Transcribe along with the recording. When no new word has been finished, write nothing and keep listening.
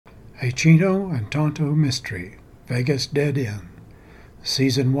A Chino and Tonto Mystery, Vegas Dead End,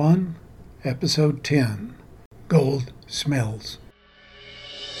 Season 1, Episode 10, Gold Smells.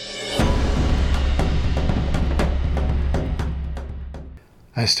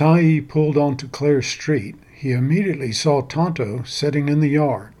 As Tyee pulled onto Claire Street, he immediately saw Tonto sitting in the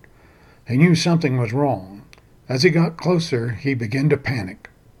yard. He knew something was wrong. As he got closer, he began to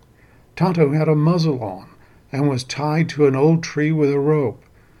panic. Tonto had a muzzle on and was tied to an old tree with a rope.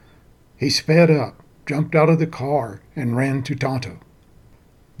 He sped up, jumped out of the car, and ran to Tonto.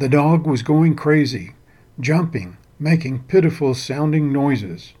 The dog was going crazy, jumping, making pitiful-sounding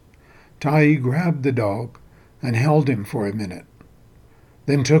noises. Tyee grabbed the dog and held him for a minute,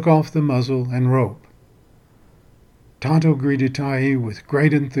 then took off the muzzle and rope. Tonto greeted Tyee with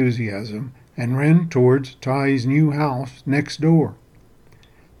great enthusiasm and ran towards Tyee's new house next door.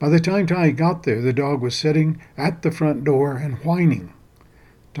 By the time Tyee got there, the dog was sitting at the front door and whining.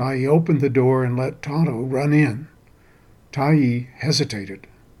 Tyee opened the door and let Tonto run in. Tyee hesitated.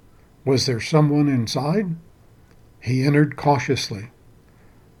 Was there someone inside? He entered cautiously.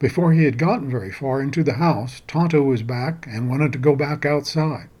 Before he had gotten very far into the house, Tonto was back and wanted to go back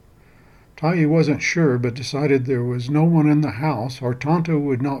outside. Tyee wasn't sure, but decided there was no one in the house or Tonto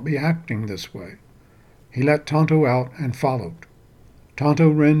would not be acting this way. He let Tonto out and followed. Tonto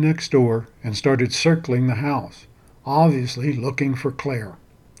ran next door and started circling the house, obviously looking for Claire.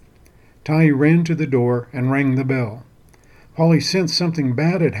 Tyee ran to the door and rang the bell. While he sensed something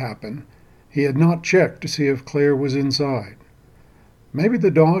bad had happened, he had not checked to see if Claire was inside. Maybe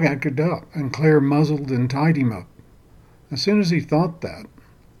the dog acted up and Claire muzzled and tied him up. As soon as he thought that,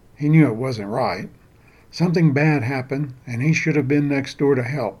 he knew it wasn't right. Something bad happened, and he should have been next door to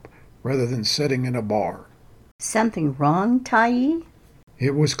help, rather than sitting in a bar. Something wrong, Tyee?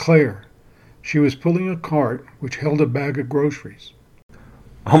 It was Claire. She was pulling a cart which held a bag of groceries.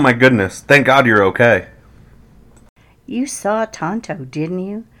 Oh my goodness, thank God you're okay. You saw Tonto, didn't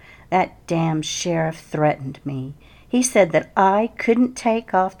you? That damn sheriff threatened me. He said that I couldn't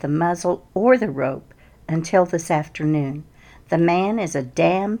take off the muzzle or the rope until this afternoon. The man is a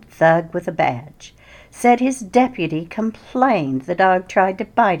damn thug with a badge. Said his deputy complained the dog tried to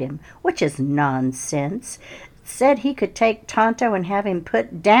bite him, which is nonsense. Said he could take Tonto and have him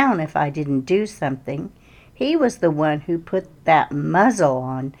put down if I didn't do something. He was the one who put that muzzle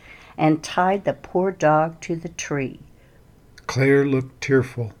on and tied the poor dog to the tree. Claire looked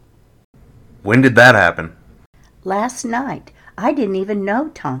tearful. When did that happen? Last night. I didn't even know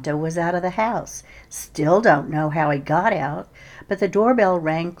Tonto was out of the house. Still don't know how he got out, but the doorbell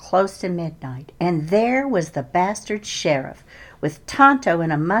rang close to midnight, and there was the bastard sheriff, with Tonto in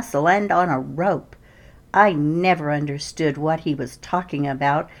a muzzle and on a rope. I never understood what he was talking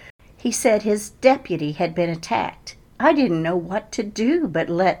about. He said his deputy had been attacked. I didn't know what to do but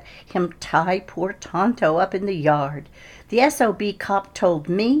let him tie poor Tonto up in the yard. The SOB cop told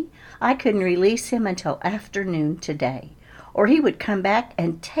me I couldn't release him until afternoon today, or he would come back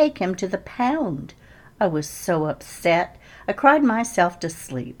and take him to the pound. I was so upset. I cried myself to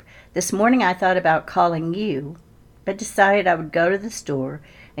sleep. This morning I thought about calling you, but decided I would go to the store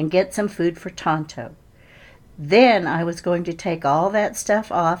and get some food for Tonto. Then I was going to take all that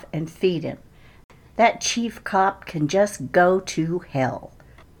stuff off and feed him. That chief cop can just go to hell.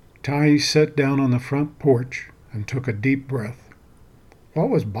 Tyee sat down on the front porch and took a deep breath. What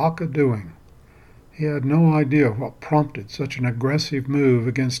was Baca doing? He had no idea what prompted such an aggressive move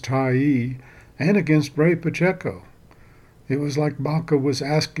against Tyee and against Ray Pacheco. It was like Baca was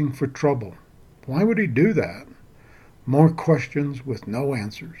asking for trouble. Why would he do that? More questions with no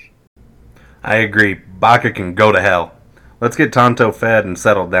answers. I agree, Baca can go to hell. Let's get Tonto fed and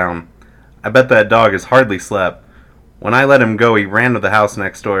settled down. I bet that dog has hardly slept. When I let him go, he ran to the house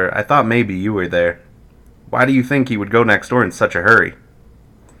next door. I thought maybe you were there. Why do you think he would go next door in such a hurry?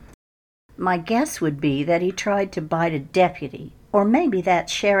 My guess would be that he tried to bite a deputy, or maybe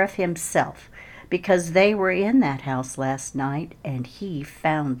that sheriff himself, because they were in that house last night and he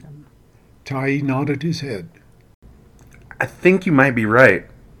found them. Tyee nodded his head. I think you might be right.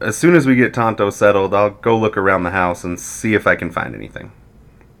 As soon as we get Tonto settled, I'll go look around the house and see if I can find anything.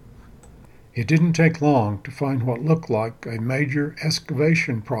 It didn't take long to find what looked like a major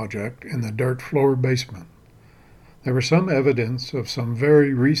excavation project in the dirt floor basement. There was some evidence of some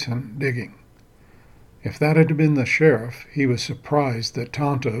very recent digging. If that had been the sheriff, he was surprised that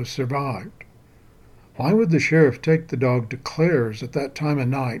Tonto survived. Why would the sheriff take the dog to Claire's at that time of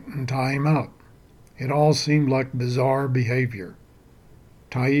night and tie him up? It all seemed like bizarre behavior.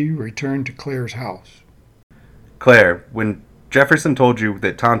 Tyee returned to Claire's house. Claire, when Jefferson told you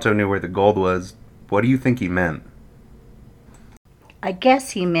that Tonto knew where the gold was, what do you think he meant? I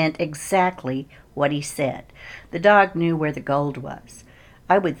guess he meant exactly what he said. The dog knew where the gold was.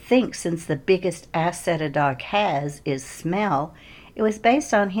 I would think since the biggest asset a dog has is smell, it was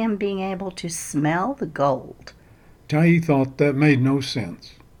based on him being able to smell the gold. Tyee thought that made no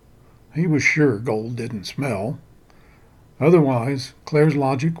sense. He was sure gold didn't smell. Otherwise, Claire's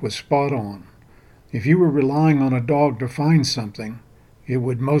logic was spot on. If you were relying on a dog to find something, it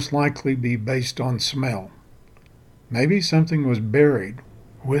would most likely be based on smell. Maybe something was buried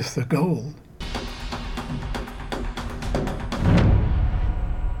with the gold.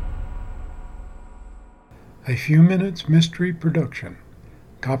 A Few Minutes Mystery Production.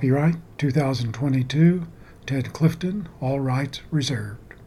 Copyright 2022, Ted Clifton, all rights reserved.